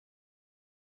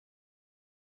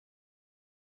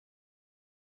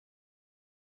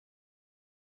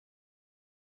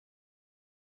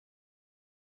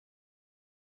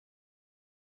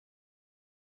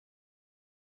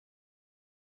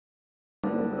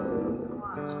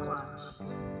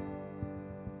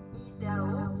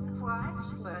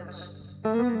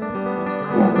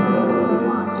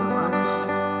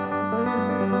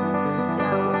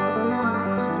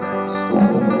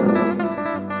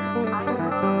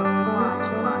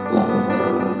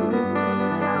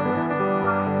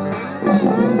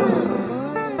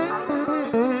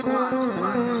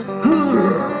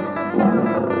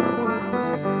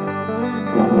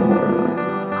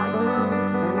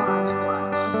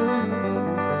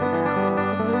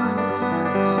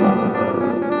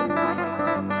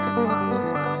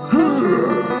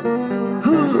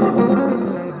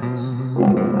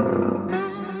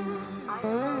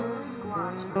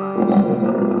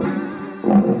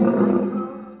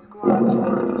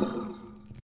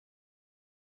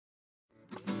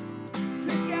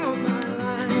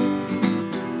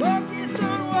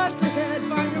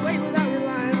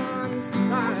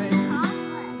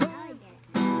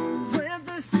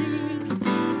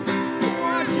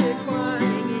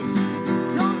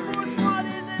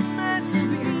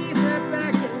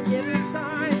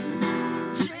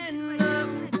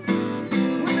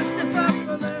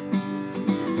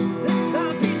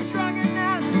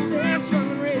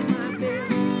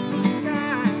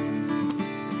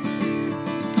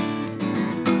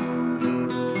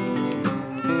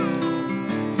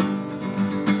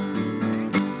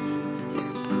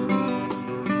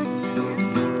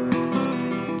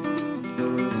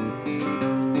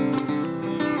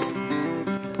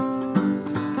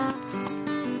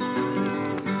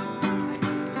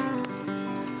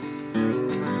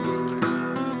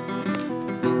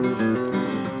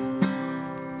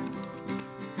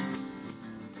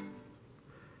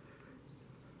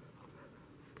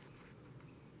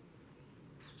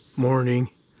Morning.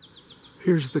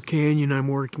 Here's the canyon I'm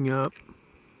working up.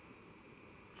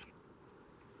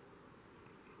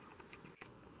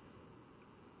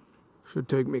 Should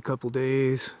take me a couple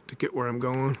days to get where I'm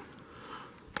going.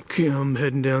 Okay, I'm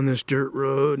heading down this dirt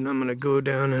road and I'm gonna go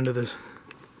down into this.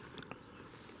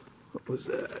 What was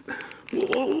that?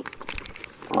 Whoa!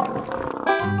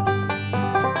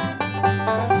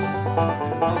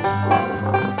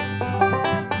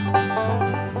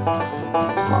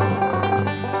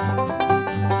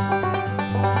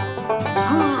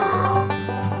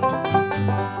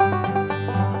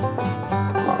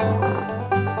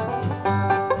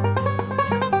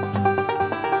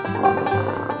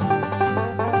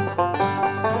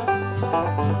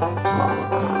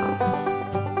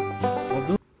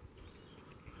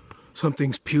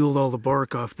 Something's peeled all the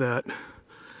bark off that.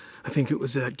 I think it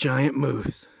was that giant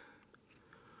moose.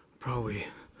 Probably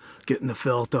getting the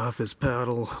felt off his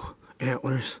paddle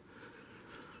antlers.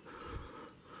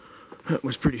 That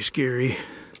was pretty scary.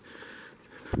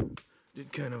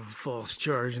 Did kind of a false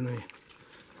charge and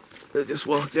they just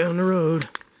walked down the road.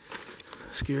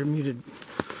 Scared me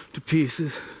to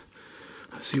pieces.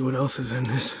 Let's see what else is in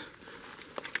this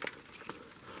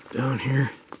down here.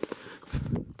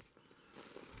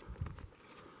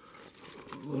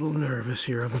 A little nervous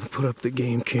here. I'm going to put up the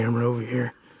game camera over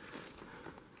here.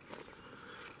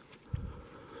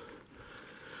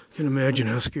 I can imagine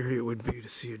how scary it would be to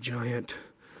see a giant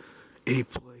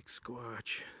ape-like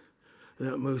squatch.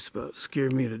 That moose about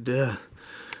scared me to death.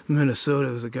 In Minnesota,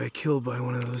 there was a guy killed by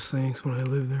one of those things when I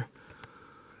lived there.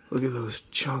 Look at those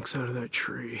chunks out of that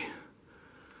tree.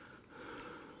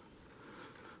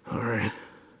 All right.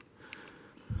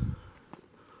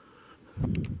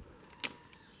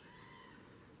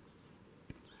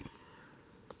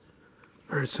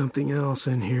 Heard something else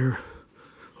in here.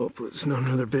 Hopefully it's not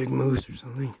another big moose or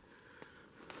something.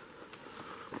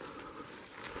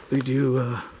 They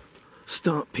do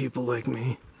stomp people like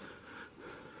me.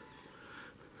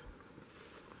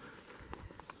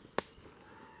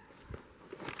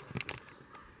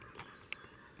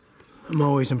 I'm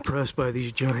always impressed by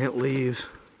these giant leaves.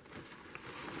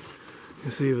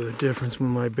 You see the difference with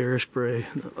my bear spray.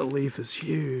 A leaf is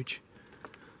huge.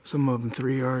 Some of them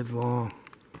 3 yards long.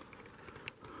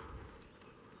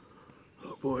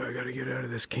 Oh boy, I gotta get out of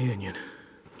this canyon.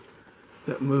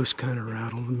 That moose kind of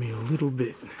rattled me a little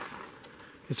bit.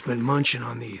 It's been munching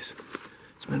on these.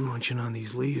 It's been munching on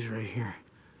these leaves right here.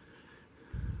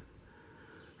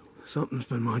 Something's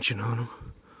been munching on them.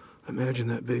 I imagine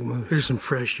that big moose. Here's some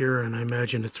fresh urine. I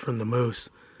imagine it's from the moose.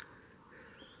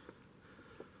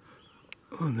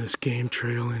 On this game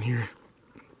trail in here.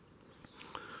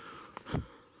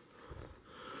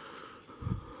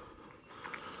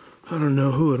 I don't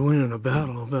know who would win in a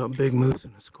battle about big moose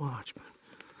and a squatch, but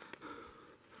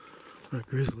or a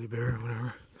grizzly bear or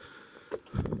whatever.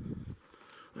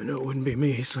 I know it wouldn't be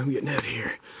me, so I'm getting out of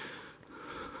here.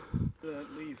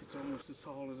 That leaf, it's almost as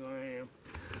tall as I am.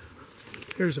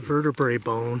 Here's a vertebrae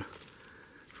bone.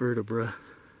 Vertebra.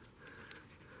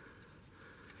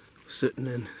 sitting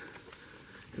in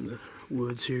the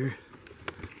woods here.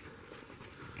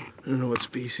 I don't know what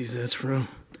species that's from.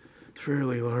 It's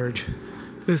fairly large.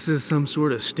 This is some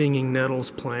sort of stinging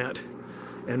nettles plant,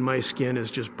 and my skin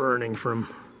is just burning from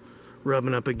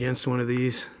rubbing up against one of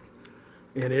these,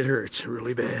 and it hurts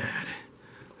really bad.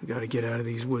 I gotta get out of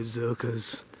these woods though,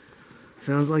 because it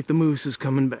sounds like the moose is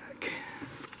coming back.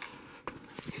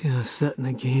 Yeah, setting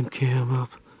the game cam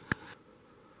up.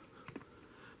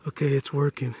 Okay, it's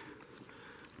working.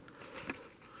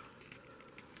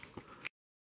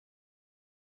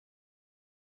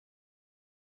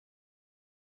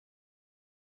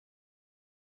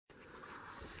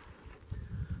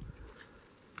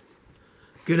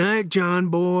 Good night, John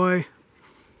boy.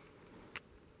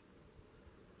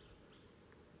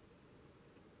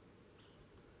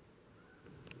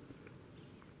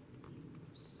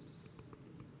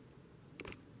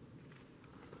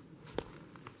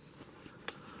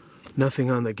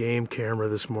 Nothing on the game camera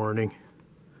this morning.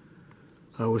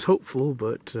 I was hopeful,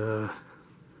 but no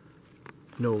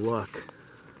luck.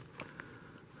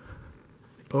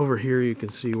 Over here you can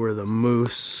see where the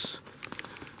moose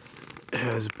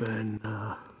has been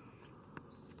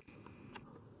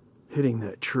hitting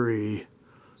that tree,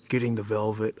 getting the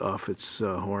velvet off its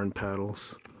horn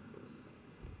paddles,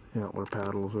 antler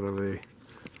paddles, whatever they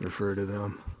refer to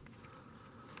them.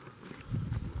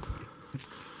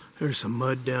 There's some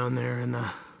mud down there in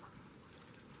the...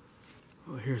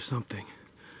 Oh, here's something.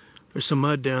 There's some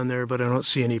mud down there, but I don't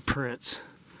see any prints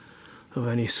of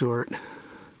any sort.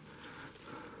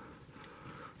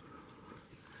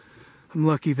 I'm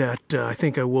lucky that I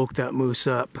think I woke that moose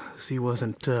up, because he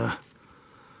wasn't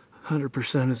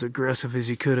 100% as aggressive as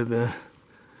he could have been.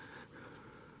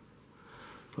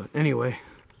 But anyway.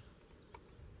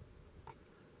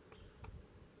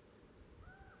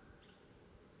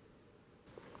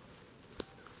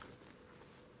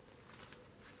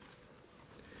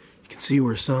 You can see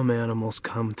where some animals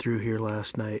come through here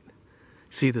last night.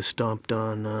 See the stomped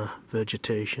on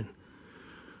vegetation.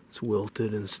 It's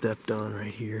wilted and stepped on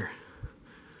right here.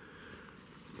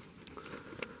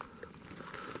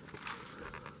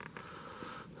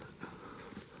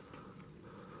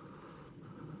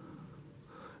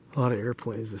 A lot of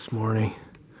airplanes this morning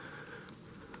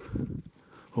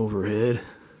overhead.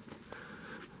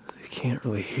 You can't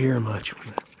really hear much.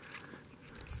 You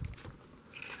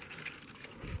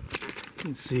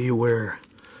can see where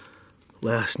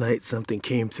last night something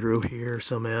came through here.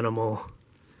 Some animal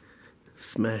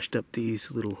smashed up these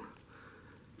little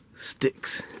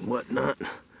sticks and whatnot.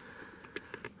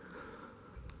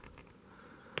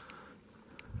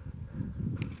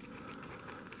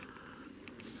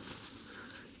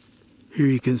 Here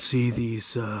you can see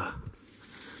these, the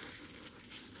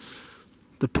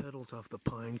petals off the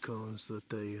pine cones that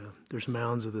there's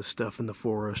mounds of this stuff in the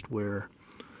forest where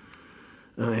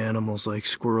animals like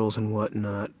squirrels and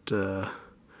whatnot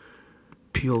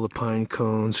peel the pine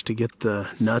cones to get the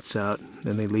nuts out,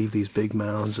 and they leave these big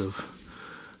mounds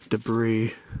of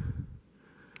debris.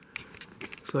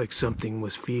 It's like something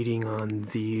was feeding on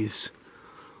these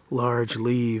large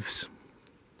leaves.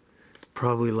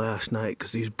 Probably last night,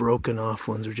 because these broken off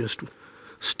ones are just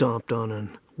stomped on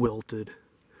and wilted.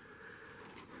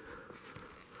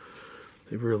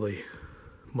 They really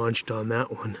munched on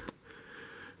that one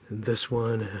and this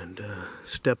one, and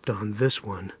stepped on this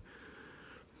one.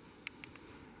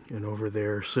 And over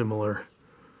there, similar.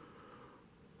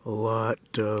 A lot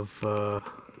of,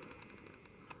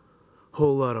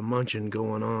 whole lot of munching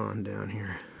going on down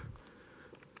here.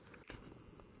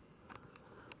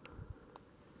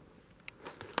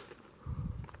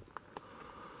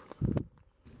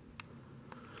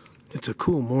 It's a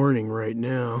cool morning right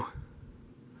now,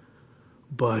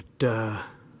 but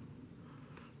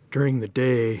during the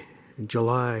day in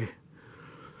July,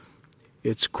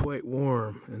 it's quite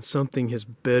warm, and something has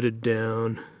bedded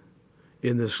down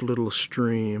in this little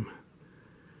stream.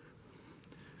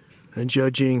 And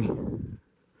judging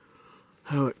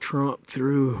how it tromped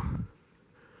through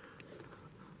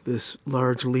this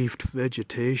large-leafed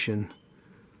vegetation,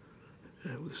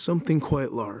 it was something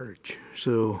quite large.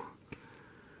 So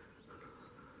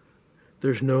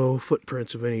there's no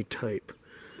footprints of any type.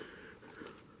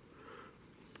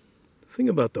 The thing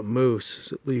about the moose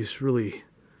is it leaves really,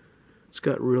 it's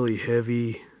got really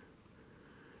heavy,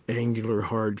 angular,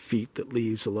 hard feet that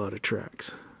leaves a lot of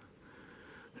tracks.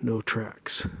 No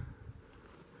tracks.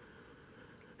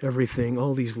 Everything,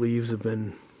 all these leaves have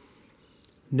been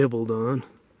nibbled on.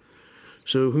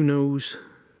 So who knows?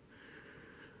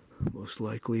 Most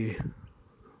likely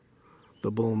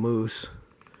the bull moose.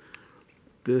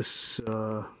 This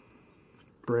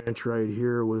branch right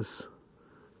here was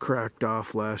cracked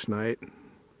off last night.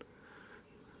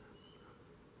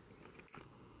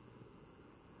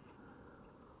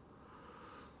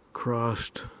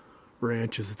 Crossed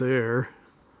branches there,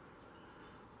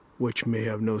 which may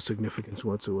have no significance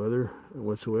whatsoever,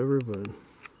 but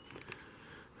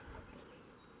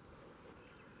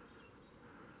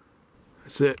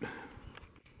that's it.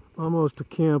 Almost to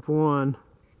Camp 1,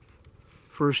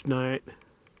 first night.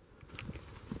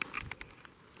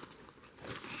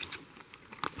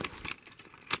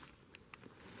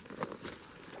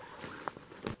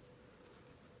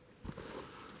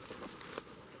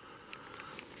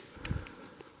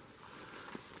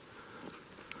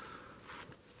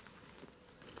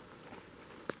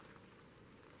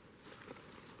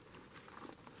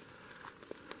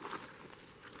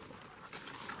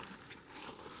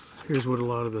 Here's what a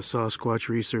lot of the Sasquatch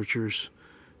researchers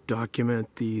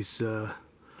document: these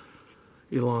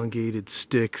elongated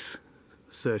sticks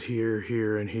set here,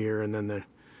 here, and here, and then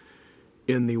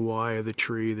in the Y of the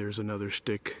tree there's another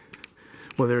stick.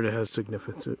 Whether it has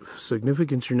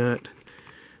significance or not,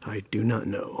 I do not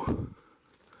know.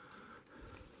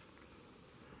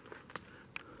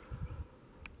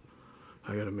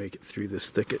 I gotta make it through this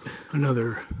thicket.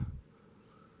 Another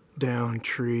down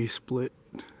tree split.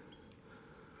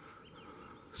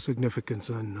 Significance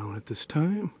unknown at this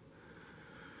time.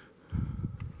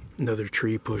 Another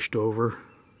tree pushed over.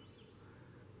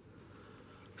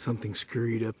 Something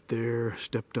scurried up there,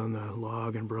 stepped on the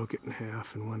log and broke it in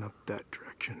half and went up that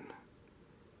direction.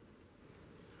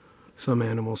 Some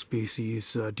animal species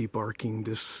debarking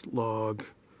this log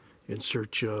in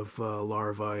search of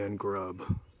larvae and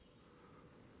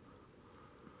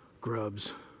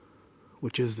grubs,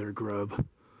 which is their grub.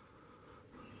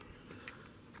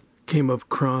 Came up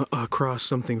across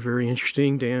something very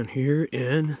interesting down here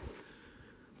in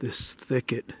this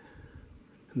thicket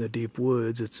in the deep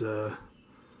woods. It's a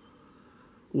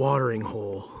watering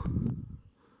hole.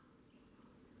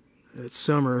 It's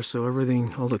summer, so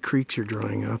all the creeks are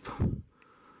drying up.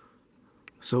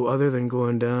 So other than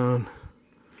going down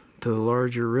to the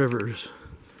larger rivers,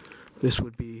 this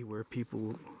would be where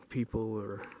people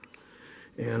or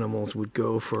animals would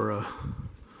go for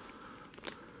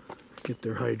get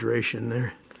their hydration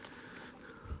there.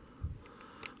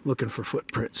 Looking for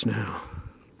footprints now.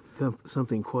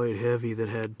 Something quite heavy that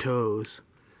had toes.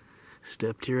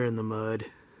 Stepped here in the mud.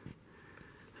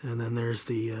 And then there's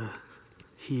the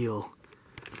heel.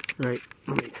 Right,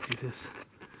 let me do this.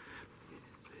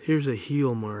 Here's a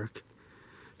heel mark.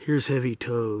 Here's heavy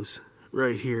toes.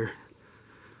 Right here.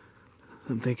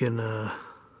 I'm thinking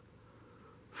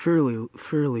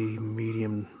fairly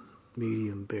medium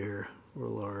bear. Or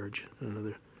large.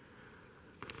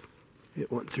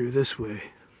 It went through this way.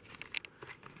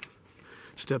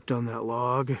 Stepped on that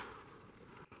log.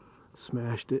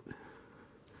 Smashed it.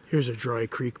 Here's a dry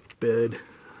creek bed.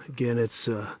 Again, it's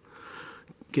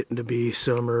getting to be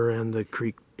summer and the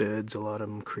creek beds, a lot of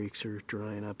them creeks are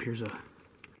drying up. Here's a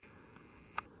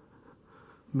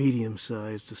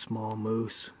medium-sized to small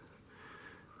moose.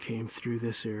 Came through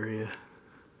this area.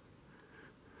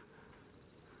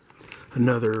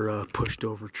 Another pushed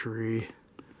over tree,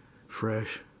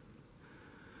 fresh.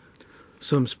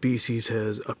 Some species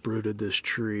has uprooted this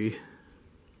tree.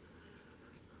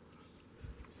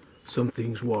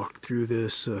 Something's walked through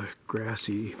this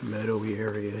grassy, meadowy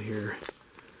area here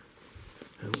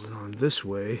and went on this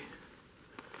way.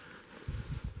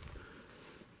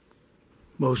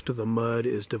 Most of the mud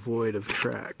is devoid of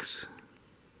tracks.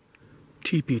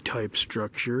 Teepee type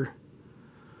structure,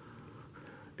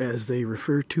 as they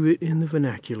refer to it in the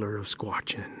vernacular of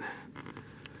Squatchin.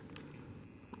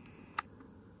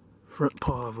 Front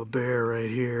paw of a bear right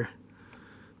here.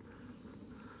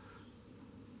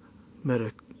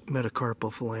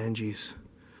 Metacarpal phalanges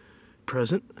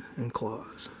present and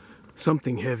claws.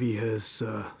 Something heavy has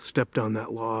stepped on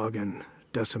that log and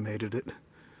decimated it.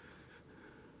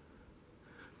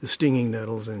 The stinging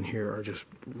nettles in here are just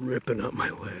ripping up my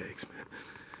legs, man.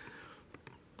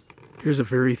 Here's a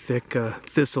very thick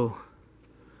thistle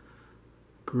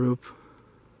group.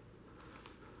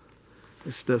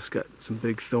 This stuff's got some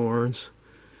big thorns,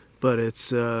 but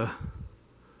it's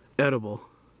edible,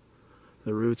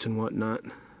 the roots and whatnot.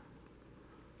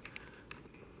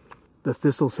 The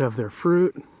thistles have their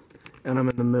fruit, and I'm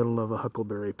in the middle of a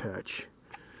huckleberry patch.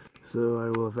 So I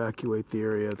will evacuate the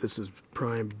area. This is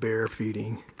prime bear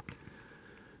feeding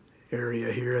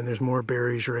area here, and there's more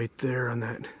berries right there on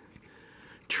that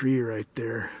tree right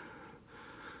there.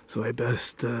 So I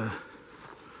best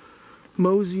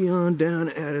mosey on down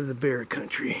out of the bear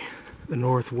country. The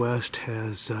Northwest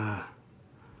has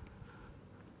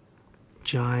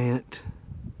giant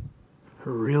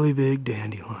really big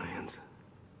dandelions.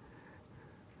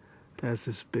 That's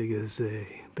as big as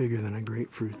bigger than a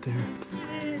grapefruit there.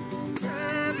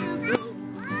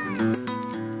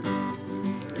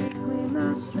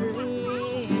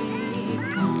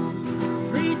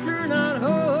 Return on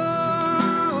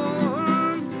home,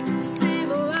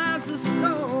 stabilize the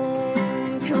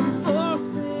storm, come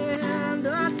forth and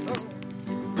atone.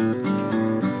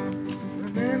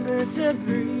 Remember to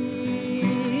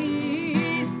breathe,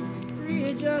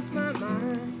 readjust my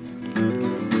mind.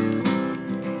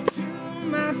 To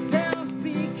myself,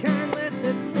 be kind, let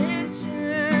the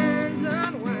tensions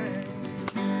unwind.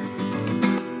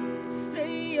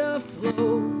 Stay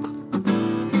afloat.